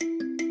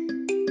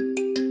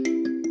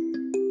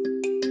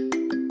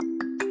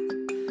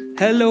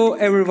Hello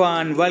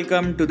everyone,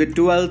 welcome to the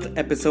 12th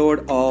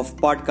episode of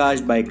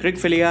Podcast by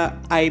Crickfilia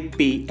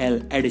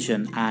IPL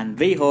edition, and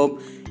we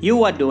hope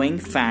you are doing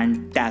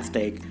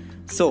fantastic.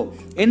 So,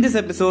 in this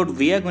episode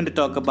we are going to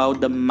talk about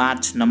the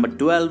match number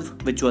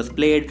 12 which was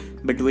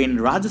played between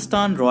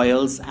Rajasthan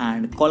Royals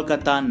and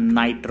Kolkata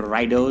Knight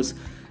Riders.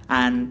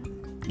 And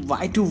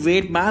why to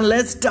wait, man?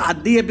 Let's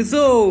start the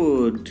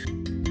episode.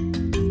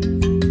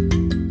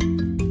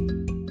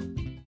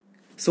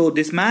 So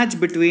this match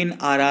between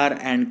RR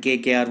and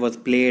KKR was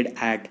played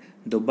at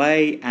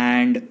Dubai,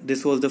 and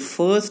this was the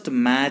first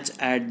match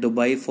at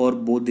Dubai for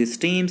both these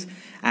teams,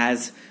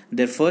 as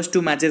their first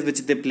two matches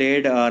which they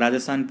played,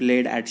 Rajasthan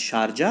played at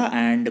Sharjah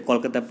and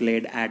Kolkata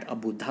played at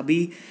Abu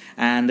Dhabi,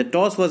 and the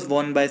toss was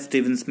won by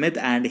Steven Smith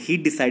and he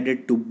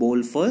decided to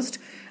bowl first.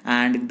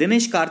 And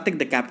Dinesh Karthik,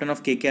 the captain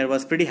of KKR,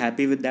 was pretty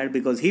happy with that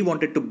because he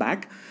wanted to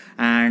bat,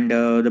 and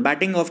the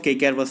batting of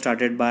KKR was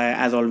started by,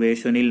 as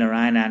always, Sunil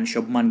Narine and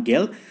Shubman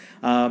Gill.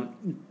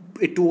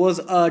 It was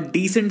a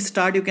decent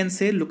start, you can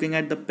say. Looking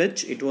at the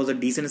pitch, it was a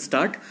decent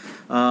start.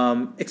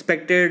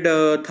 Expected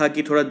था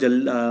कि थोड़ा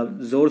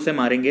जोर से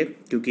मारेंगे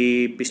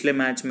क्योंकि पिछले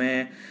match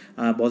में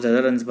बहुत ज़्यादा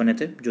रन्स बने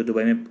थे जो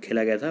दुबई में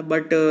खेला गया था,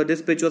 but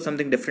this pitch was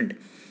something different,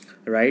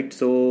 right?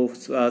 So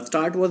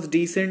start was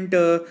decent.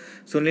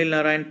 Sunil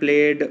Narine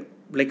played,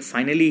 like,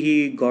 finally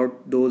he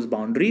got those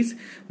boundaries,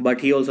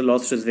 but he also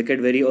lost his wicket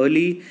very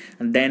early.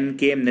 And then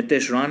came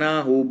Nitish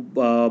Rana, who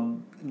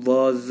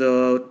was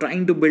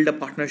trying to build a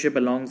partnership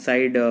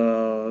alongside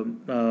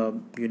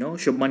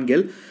Shubman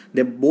Gill.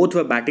 They both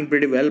were batting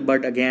pretty well,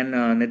 but again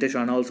Nitish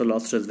Rana also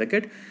lost his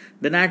wicket.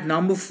 Then at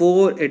number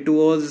 4, it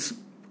was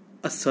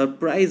a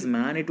surprise,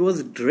 man. It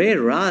was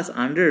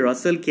Andre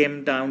Russell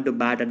came down to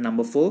bat at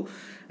number 4,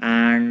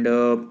 and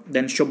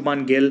then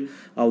Shubman Gill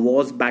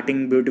was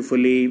batting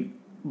beautifully.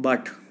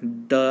 But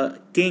the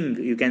king,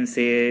 you can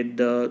say,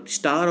 the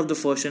star of the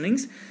first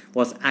innings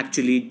was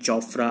actually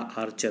Jofra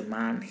Archer,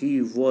 man.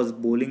 He was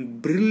bowling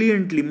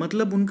brilliantly.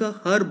 मतलब उनका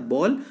हर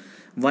ball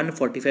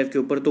 145 के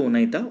ऊपर तो होना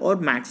ही था,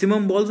 और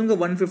maximum balls उनका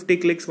 150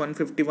 clicks,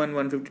 151,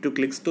 152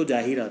 clicks तो जा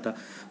ही रहा था.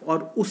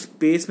 और उस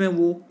पेस में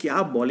वो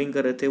क्या बॉलिंग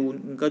कर रहे थे,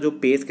 उनका जो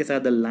पेस के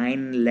साथ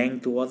line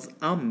length was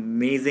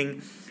amazing.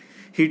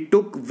 He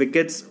took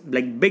wickets,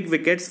 like big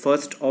wickets,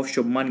 first of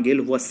Shubman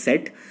Gill, who was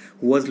set,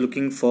 who was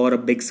looking for a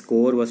big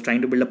score, was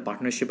trying to build a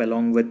partnership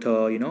along with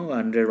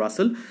Andre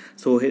Russell.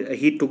 So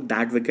he took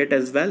that wicket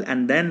as well.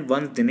 And then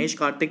once Dinesh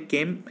Karthik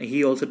came,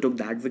 he also took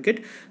that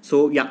wicket.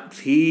 So yeah,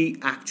 he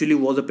actually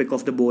was a pick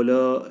of the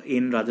bowler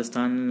in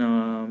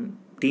Rajasthan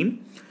team.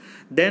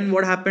 Then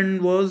what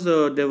happened was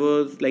there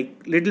was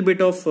like little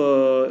bit of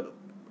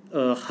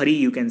hurry,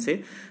 you can say,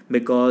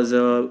 because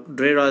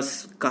Dre Russ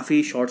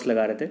काफ़ी shots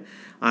लगा रहे थे.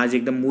 आज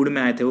एकदम mood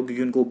में आए थे वो,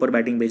 क्योंकि उनको ऊपर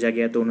बैटिंग भेजा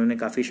गया तो उन्होंने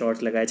काफ़ी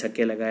शॉट्स लगाए,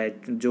 छक्के लगाए.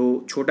 जो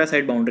छोटा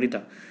साइड बाउंड्री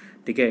था,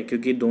 ठीक है,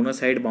 क्योंकि दोनों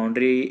साइड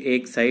बाउंड्री,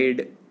 एक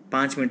साइड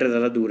 5 मीटर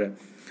ज़्यादा दूर है,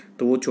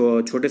 तो वो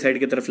छोटे साइड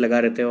की तरफ लगा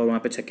रहे थे और वहाँ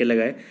पे छक्के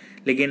लगाए.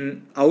 लेकिन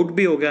आउट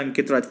भी हो गया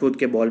अंकित राजपूत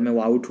के बॉल में,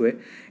 वो आउट हुए.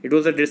 It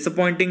was a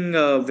disappointing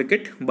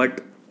wicket,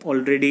 but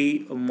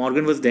already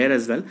Morgan was there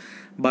as well.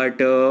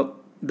 But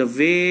the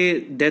way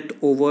death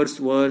overs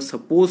were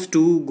supposed to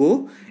go,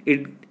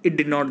 it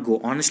did not go.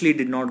 Honestly, it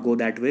did not go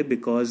that way,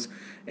 because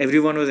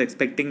everyone was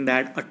expecting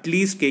that at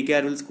least KKR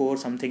will score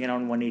something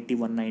around 180,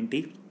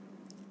 190,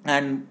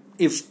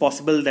 and if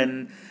possible then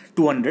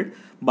 200,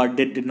 but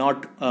they did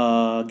not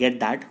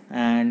get that.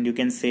 And you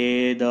can say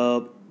the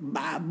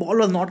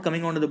ball was not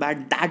coming onto the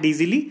bat that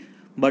easily,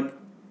 but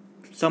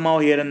somehow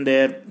here and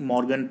there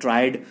Morgan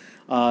tried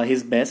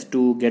his best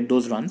to get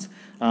those runs.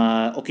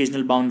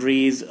 Occasional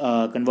boundaries,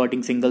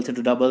 converting singles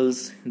into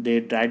doubles, they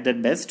tried their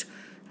best,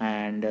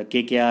 and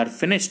KKR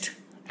finished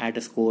at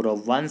a score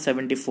of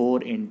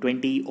 174 in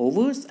 20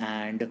 overs,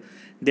 and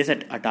they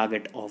set a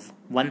target of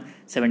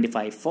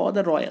 175 for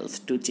the Royals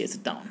to chase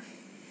it down.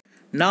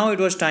 Now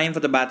it was time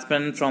for the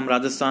batsmen from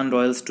Rajasthan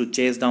Royals to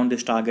chase down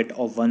this target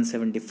of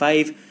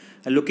 175.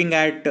 Looking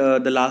at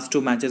the last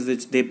two matches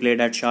which they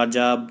played at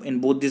Sharjah,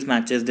 in both these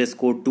matches they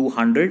scored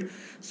 200.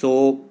 So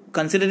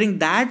considering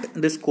that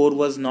the score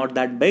was not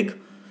that big,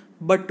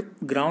 but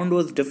ground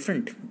was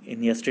different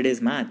in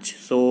yesterday's match.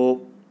 So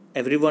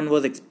everyone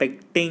was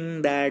expecting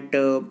that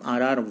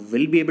RR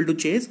will be able to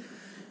chase,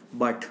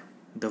 but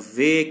the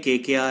way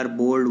KKR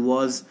bowled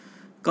was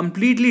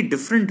completely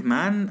different,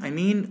 man. I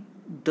mean,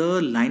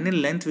 the line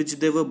and length which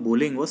they were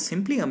bowling was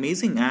simply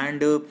amazing,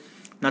 and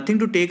nothing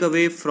to take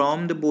away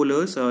from the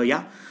bowlers.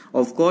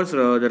 Of course,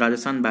 the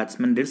Rajasthan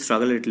batsmen did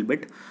struggle a little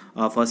bit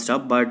first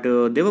up, but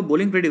they were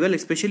bowling pretty well.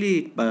 Especially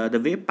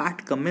the way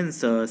Pat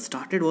Cummins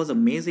started was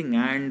amazing,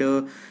 and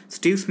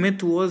Steve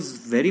Smith was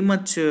very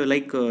much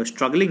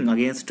struggling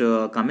against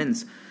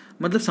Cummins.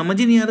 मतलब समझ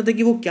ही नहीं आ रहा था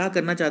कि वो क्या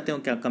करना चाहते हो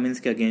क्या कमिंस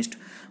के अगेंस्ट.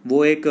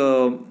 वो एक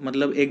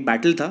एक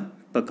बैटल था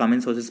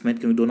कमिंस वर्सेस स्मिथ,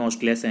 क्योंकि दोनों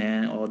ऑस्ट्रेलिया से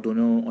हैं और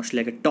दोनों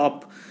ऑस्ट्रेलिया के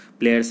टॉप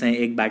प्लेयर्स हैं.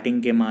 एक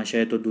बैटिंग के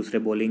महाशय तो दूसरे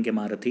बॉलिंग के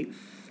महारथी.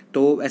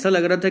 तो ऐसा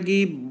लग रहा था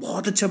कि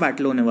बहुत अच्छा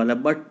बैटल होने वाला,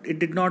 but it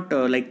did not.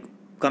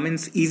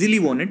 Cummins easily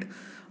won it.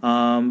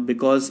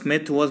 because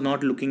Smith was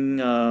not looking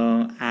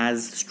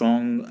as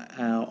strong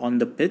on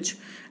the pitch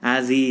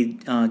as he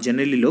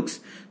generally looks.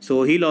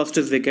 So he lost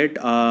his wicket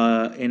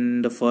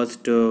in the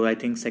first, I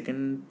think,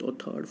 second or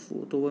third,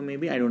 fourth over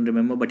maybe. I don't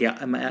remember. But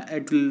yeah,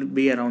 it will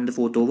be around the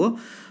fourth over.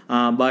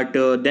 But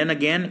then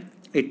again,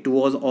 it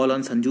was all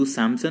on Sanju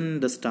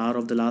Samson, the star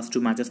of the last two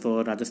matches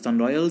for Rajasthan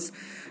Royals.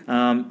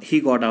 He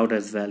got out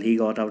as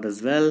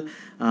well.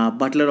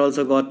 Butler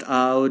also got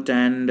out,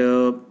 and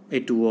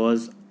it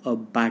was a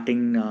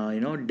batting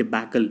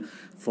debacle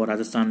for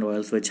Rajasthan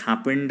Royals, which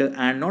happened.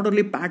 And not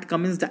only Pat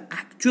Cummins, the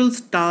actual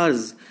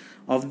stars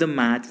of the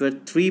match were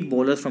three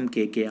bowlers from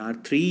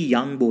KKR, three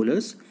young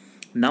bowlers.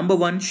 Number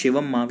one,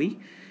 Shivam Mavi.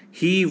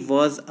 He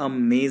was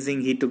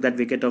amazing. He took that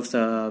wicket of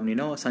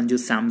Sanju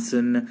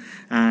Samson,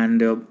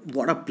 and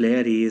what a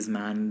player he is,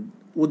 man.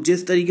 वो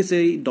जिस तरीके से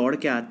दौड़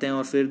के आते हैं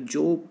और फिर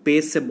जो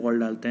पेस से बॉल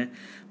डालते हैं,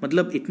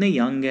 मतलब इतने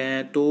यंग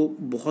हैं तो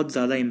बहुत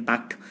ज़्यादा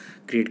इम्पैक्ट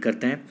क्रिएट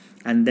करते हैं.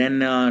 And then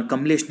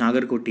Kamlesh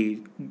Nagarkoti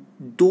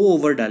 2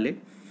 over डाले,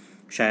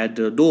 शायद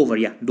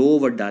 2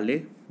 ओवर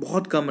डाले,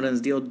 बहुत कम रन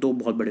दिए और 2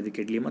 बहुत बड़े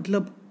विकेट लिए.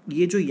 मतलब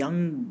ये जो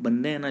यंग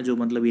बंदे हैं ना, जो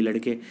मतलब ये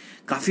लड़के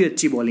काफ़ी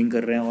अच्छी बॉलिंग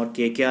कर रहे हैं. और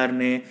केकेआर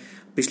ने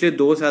पिछले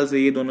 2 साल से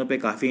ये दोनों पे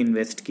काफ़ी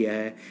इन्वेस्ट किया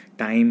है.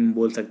 टाइम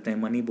बोल सकते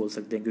हैं, मनी बोल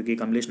सकते हैं, क्योंकि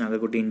कमलेश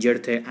नागरकोटी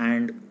इंजर्ड थे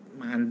and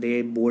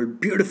they bowled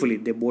beautifully.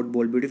 They both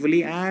bowled beautifully,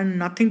 and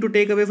nothing to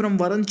take away from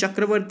Varun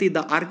Chakravarti,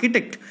 the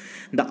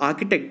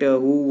architect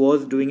who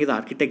was doing his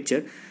architecture,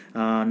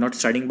 not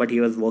studying, but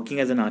he was working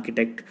as an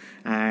architect,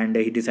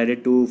 and he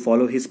decided to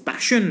follow his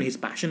passion.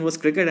 His passion was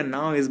cricket, and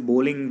now he's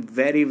bowling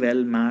very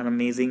well, man.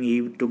 Amazing. He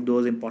took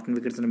those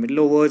important wickets in the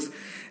middle overs,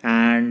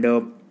 and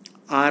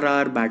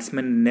RR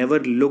batsmen never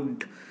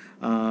looked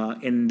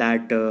in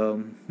that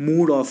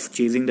mood of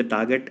chasing the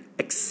target,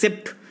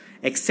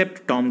 except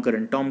Tom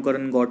Curran. Tom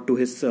Curran got to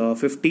his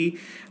 50,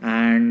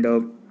 and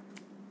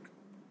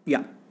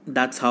yeah,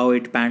 that's how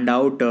it panned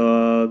out.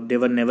 They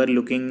were never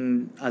looking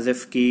as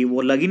if कि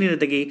वो लग ही नहीं रहे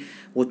थे कि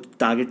वो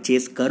target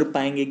chase कर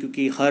पाएंगे,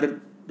 क्योंकि हर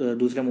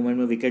दूसरे मोमेंट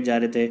में विकेट जा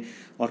रहे थे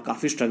और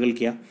काफ़ी स्ट्रगल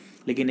किया.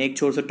 लेकिन एक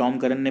छोर से टॉम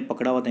करन ने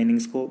पकड़ा हुआ था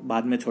इनिंग्स को.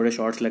 बाद में थोड़े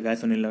शॉट्स लगाए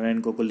सुनील नारायण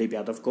को, कुलदीप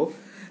यादव को,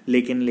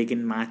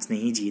 लेकिन मैच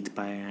नहीं जीत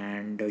पाए.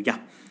 एंड या,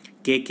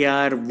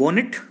 KKR won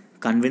it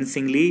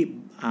convincingly,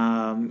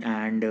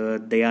 and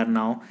they are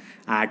now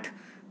at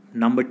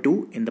number 2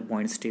 in the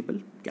points table.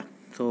 Yeah,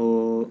 so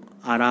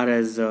RR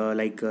is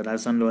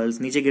Rajasthan Royals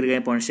नीचे गिर गए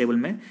points table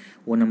में,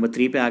 वो number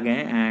 3 पे आ गए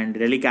हैं. and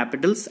Delhi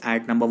Capitals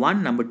at number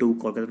 1, number 2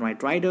 Kolkata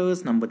Knight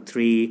Riders, number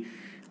 3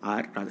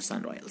 are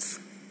Rajasthan Royals.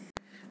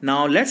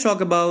 Now let's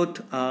talk about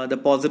the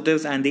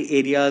positives and the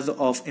areas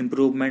of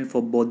improvement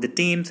for both the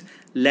teams.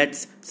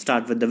 Let's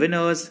start with the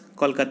winners.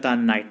 Kolkata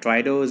Knight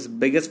Riders,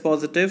 biggest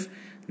positive,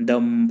 the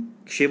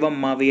Shivam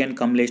Mavi and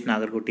Kamlesh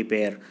Nagarkoti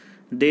pair.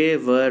 They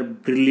were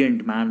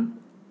brilliant, man.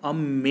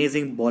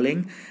 Amazing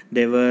bowling.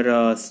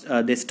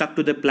 They stuck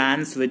to the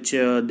plans which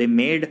they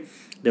made.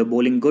 They're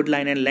bowling good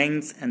line and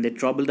lengths, and they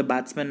troubled the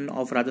batsmen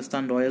of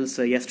Rajasthan Royals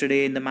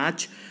yesterday in the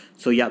match.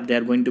 So yeah, they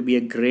are going to be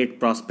a great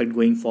prospect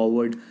going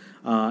forward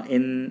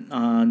in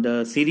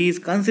the series,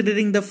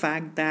 considering the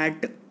fact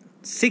that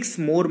 6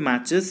 more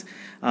matches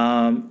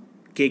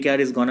KKR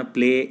is gonna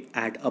play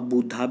at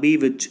Abu Dhabi,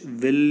 which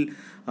will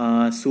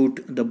suit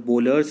the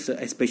bowlers,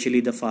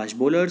 especially the fast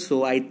bowlers.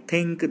 So I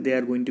think they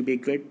are going to be a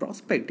great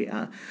prospect.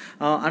 Yeah.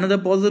 Another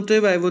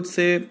positive, I would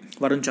say,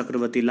 Varun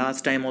Chakravarti.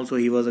 Last time also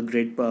he was a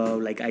great,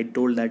 I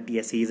told that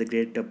yes, he is a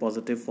great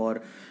positive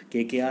for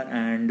KKR,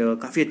 and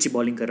काफ़ी अच्छी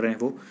bowling कर रहे हैं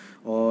वो.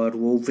 और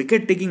वो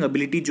wicket taking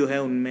ability जो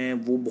है उनमें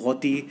वो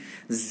बहुत ही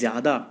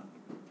ज़्यादा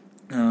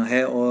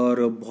है,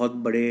 और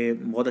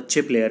बहुत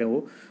अच्छे प्लेयर है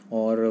वो.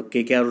 और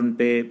KKR उन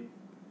पे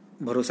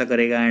भरोसा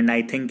करेगा, and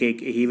I think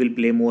he will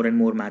play more and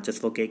more matches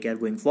for KKR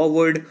going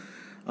forward.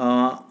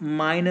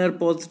 Minor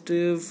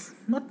positive,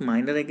 not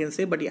minor I can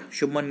say, but yeah,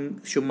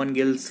 Shubman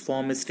Gill's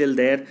form is still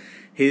there.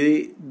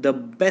 The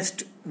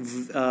best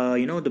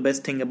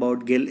thing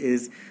about Gill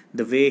is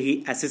the way he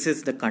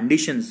assesses the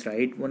conditions,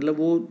 right? मतलब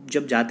वो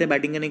जब जाते हैं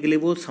batting करने के लिए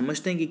वो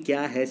समझते हैं कि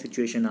क्या है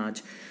सिचुएशन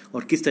आज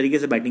और किस तरीके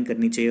से बैटिंग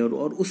करनी चाहिए,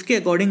 और उसके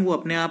अकॉर्डिंग वो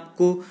अपने आप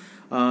को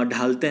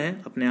ढालते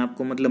हैं, अपने आप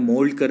को मतलब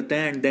मोल्ड करते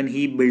हैं, and then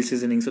he builds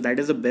his inning. So that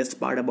is the best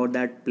part about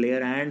that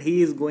player, and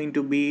he is going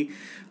to be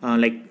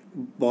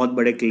बहुत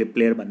बड़े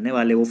प्लेयर बनने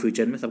वाले वो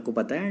फ्यूचर में, सबको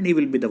पता है, and he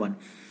will be the one.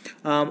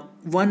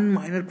 One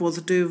minor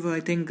positive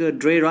I think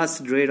ड्रे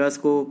रस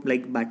को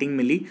बैटिंग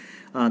मिली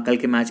कल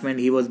के मैच में, and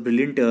he was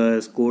brilliant,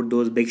 scored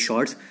those big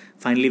shots.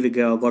 Finally we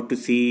got to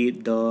see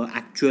the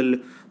actual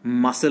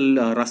muscle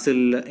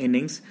Russell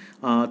innings.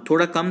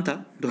 थोड़ा कम था,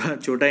 थोड़ा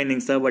छोटा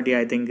innings था, but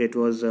I think it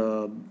was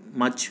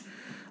much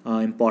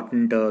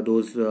important,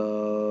 those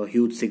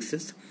huge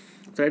sixes.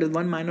 So that is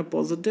one minor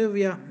positive,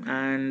 yeah.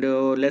 And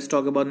let's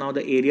talk about now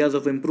the areas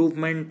of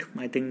improvement.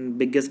 I think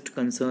biggest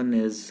concern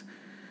is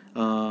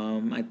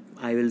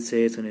I will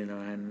say Sunil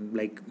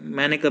Narine.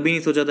 मैंने कभी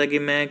नहीं सोचा था कि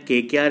मैं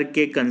KKR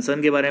के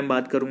concern के बारे में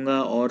बात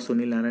करूंगा और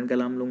सुनील नारायण का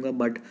नाम लूंगा,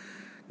 बट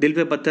दिल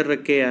पे पत्थर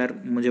रख के यार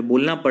मुझे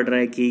बोलना पड़ रहा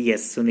है कि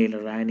yes, Sunil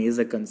Narayan is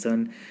a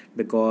concern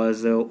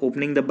because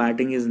opening the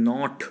batting is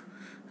not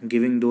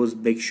giving those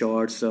big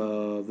shots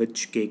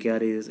which KKR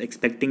is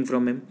expecting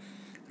from him,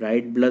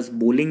 right? Plus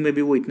bowling में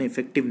भी वो इतने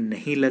इफेक्टिव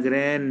नहीं लग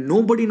रहे हैं.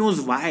 Nobody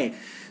knows why,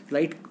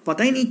 right?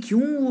 पता ही नहीं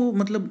क्यों वो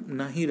मतलब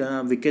ना ही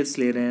विकेट्स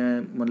ले रहे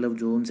हैं, मतलब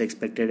जो उनसे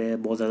एक्सपेक्टेड है.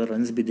 बहुत ज़्यादा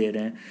रन्स भी दे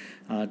रहे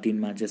हैं 3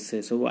 मैचेस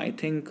से. सो आई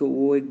थिंक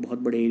वो एक बहुत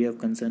बड़े एरिया ऑफ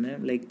कंसर्न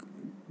है. Like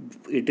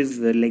it is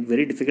like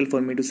very difficult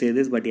for me to say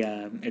this, but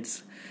yeah, it's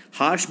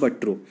harsh but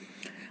true.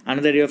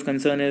 Another area of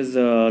concern is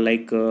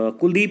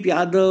Kuldeep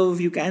Yadav,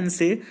 you can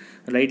say,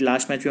 right?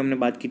 Last match में हमने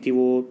बात की थी,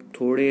 वो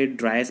थोड़े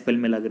dry spell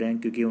में लग रहे हैं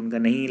क्योंकि उनका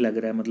नहीं लग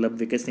रहा है, मतलब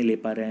विकेट्स नहीं ले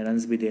पा रहे हैं,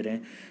 रन्स भी दे रहे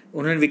हैं.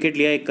 उन्होंने विकेट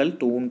लिया एक कल,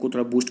 तो उनको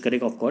थोड़ा बूस्ट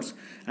करेगा ऑफ कोर्स.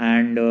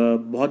 एंड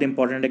बहुत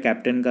इंपॉर्टेंट है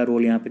कैप्टन का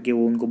रोल यहाँ पे कि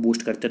वो उनको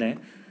बूस्ट करते रहें.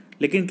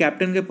 लेकिन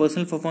कैप्टन के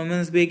पर्सनल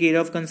परफॉर्मेंस भी एक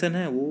एरिया ऑफ कंसर्न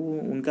है. वो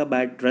उनका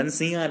बैट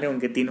रन्स नहीं आ रहे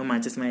उनके तीनों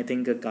मैचेस में. I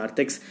think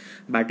Kartik's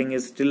batting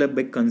is still a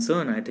big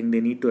concern. I think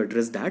they need to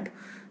address that.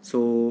 So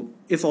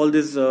if all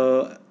this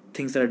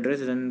things are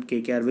addressed, then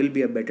KKR will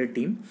be a better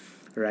team,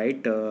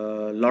 right?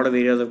 Lot of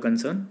areas of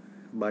concern,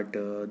 but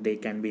they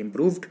can be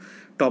improved.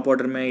 Top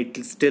order mein it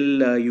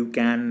still you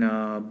can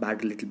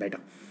bat a little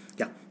better.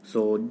 Yeah,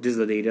 so these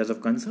are the areas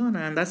of concern,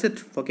 and that's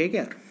it for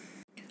KKR.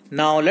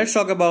 Now let's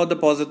talk about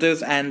the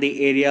positives and the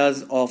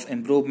areas of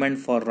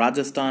improvement for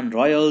Rajasthan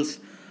Royals.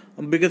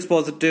 Biggest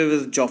positive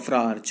is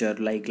Jofra Archer.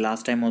 Like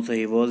last time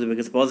also he was the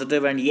biggest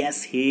positive, and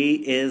yes, he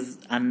is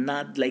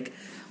another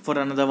for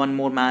another one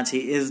more match, he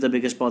is the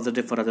biggest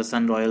positive for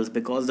Rajasthan Royals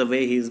because the way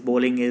he is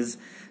bowling is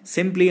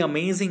simply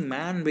amazing,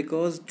 man.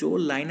 Because जो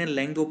line and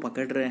length वो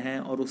पकड़ रहे हैं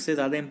और उससे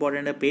ज़्यादा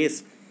important है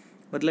pace.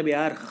 मतलब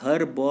यार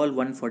हर बॉल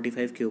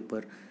 145 के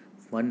ऊपर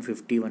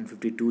 150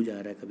 152 जा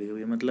रहा है कभी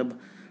कभी. मतलब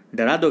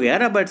डरा दोगे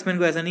यार आप बैट्समैन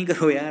को, ऐसा नहीं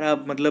करो यार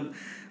आप. मतलब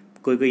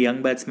कोई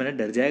यंग बैट्समैन है,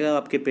 डर जाएगा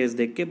आपके पेस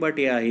देख के. But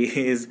yeah he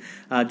is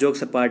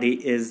jokes apart, he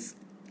is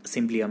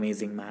simply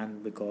amazing man.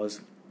 Because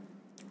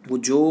वो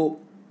जो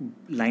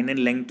लाइन एंड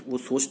लेंथ वो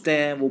सोचते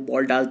हैं, वो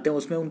बॉल डालते हैं,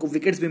 उसमें उनको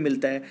विकेट्स भी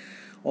मिलता है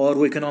और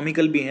वो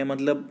इकोनॉमिकल भी है.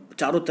 मतलब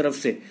चारों तरफ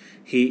से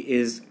he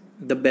is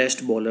the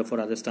best bowler for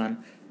Rajasthan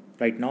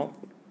right now.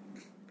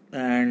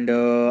 And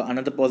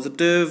another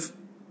positive,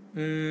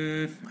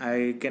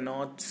 I can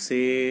not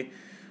से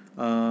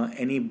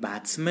any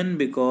batsman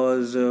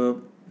because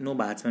no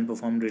batsman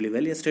performed really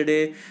well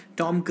yesterday.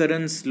 Tom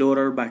Curran's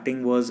slower batting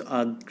was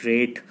a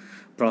great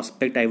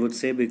prospect, I would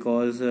say,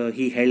 because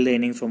he held the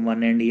innings from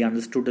one end. He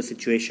understood the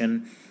situation,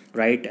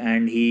 right,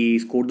 and he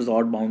scored those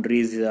odd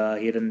boundaries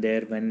here and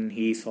there when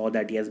he saw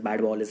that he has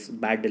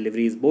bad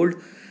delivery is bowled.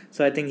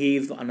 So I think he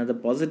is another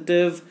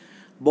positive.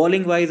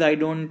 Bowling wise, I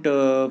don't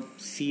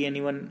see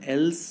anyone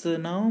else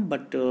now,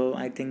 but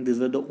I think these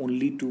were the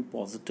only two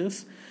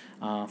positives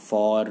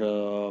for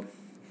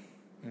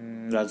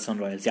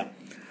Rajasthan Royals. Yeah.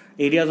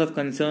 Areas of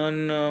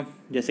concern,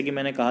 जैसे कि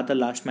मैंने कहा था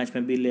last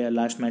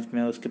match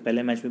में उसके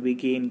पहले match में भी,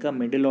 कि इनका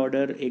मिडिल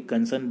ऑर्डर एक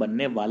कंसर्न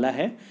बनने वाला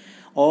है.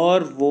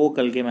 और वो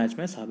कल के मैच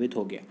में साबित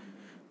हो गया.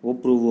 वो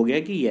प्रूव हो गया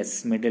कि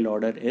yes, middle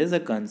order is a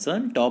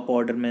concern. Top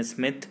order में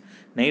स्मिथ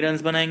नहीं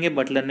रन्स बनाएंगे,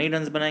 बटलर नहीं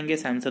रन्स बनाएंगे,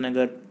 सैमसन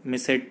अगर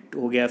मिस हिट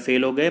हो गया,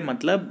 फेल हो गए,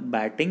 मतलब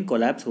बैटिंग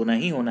कोलैप्स होना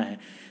ही होना है.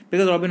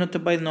 Because robin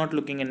Uthappa is not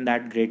looking in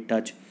that great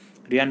touch.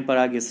 Riyan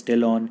Parag is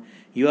still on.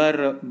 You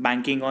are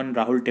banking on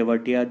Rahul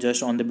Tewatia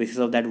just on the basis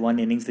of that one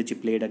innings which he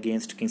played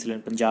against Kings XI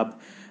Punjab,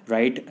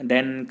 right?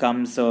 Then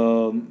comes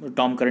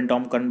Tom Curran.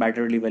 Tom Curran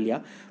batted really well,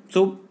 yeah.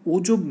 So वो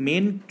जो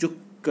main जो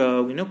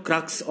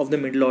crux of the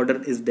middle order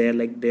is there,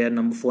 like they are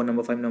number 4,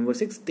 number 5, number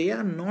 6. They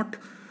are not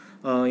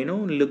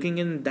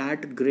looking in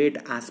that great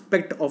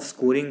aspect of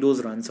scoring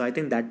those runs. So I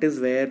think that is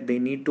where they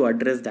need to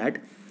address that.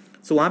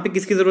 So वहाँ पे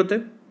किसकी ज़रूरत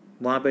है?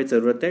 वहाँ पे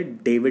ज़रूरत है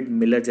David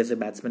Miller जैसे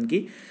बैट्समैन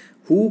की,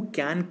 who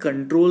can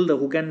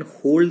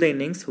hold the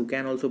innings, who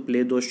can also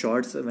play those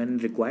shots when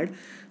required.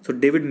 So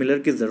David Miller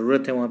की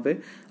ज़रूरत है वहाँ पे,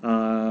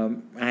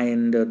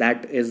 and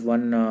that is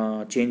one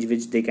change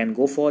which they can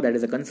go for. That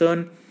is a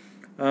concern.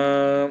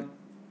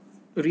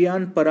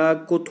 Riyan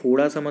Parag को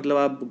थोड़ा सा मतलब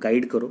आप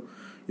गाइड करो.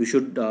 You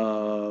should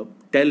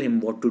tell him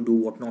what to do,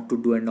 what not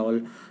to do and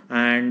all.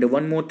 And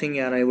one more thing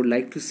यार, I would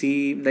like to see,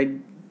 like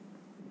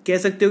कह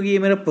सकते हो कि ये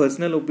मेरा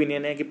पर्सनल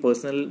ओपिनियन है, कि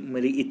पर्सनल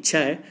मेरी इच्छा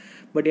है,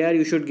 बट यार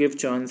you should give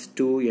chance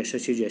to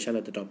Yashasvi Jaiswal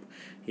at the top.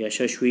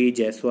 यशस्वी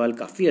जायसवाल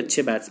काफ़ी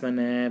अच्छे बैट्समैन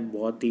हैं,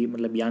 बहुत ही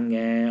मतलब यंग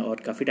हैं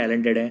और काफ़ी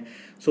टैलेंटेड हैं.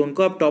 सो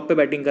उनको आप टॉप पे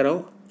बैटिंग कराओ.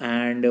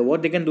 And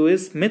what they can do is,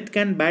 Smith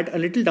can bat a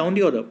little down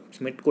the order.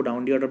 Smith को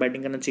डाउन दी ऑर्डर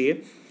बैटिंग करना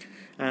चाहिए.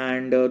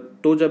 And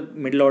तो जब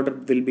middle order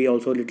will be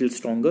also a little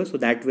stronger, so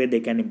that way they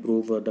can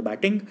improve the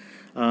batting.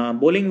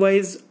 Bowling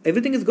wise,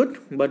 everything is good,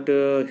 but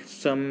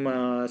some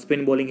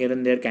spin bowling here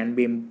and there can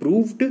be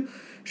improved.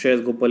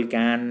 Shreyas Gopal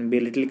can be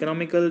a little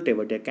economical,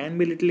 Tewatia can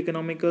be a little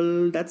economical.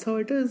 That's how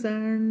it is,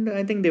 and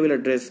I think they will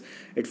address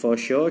it for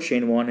sure.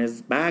 Shane Warne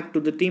is back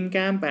to the team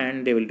camp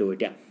and they will do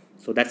it. Yeah,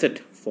 so that's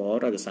it for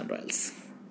Rajasthan Royals.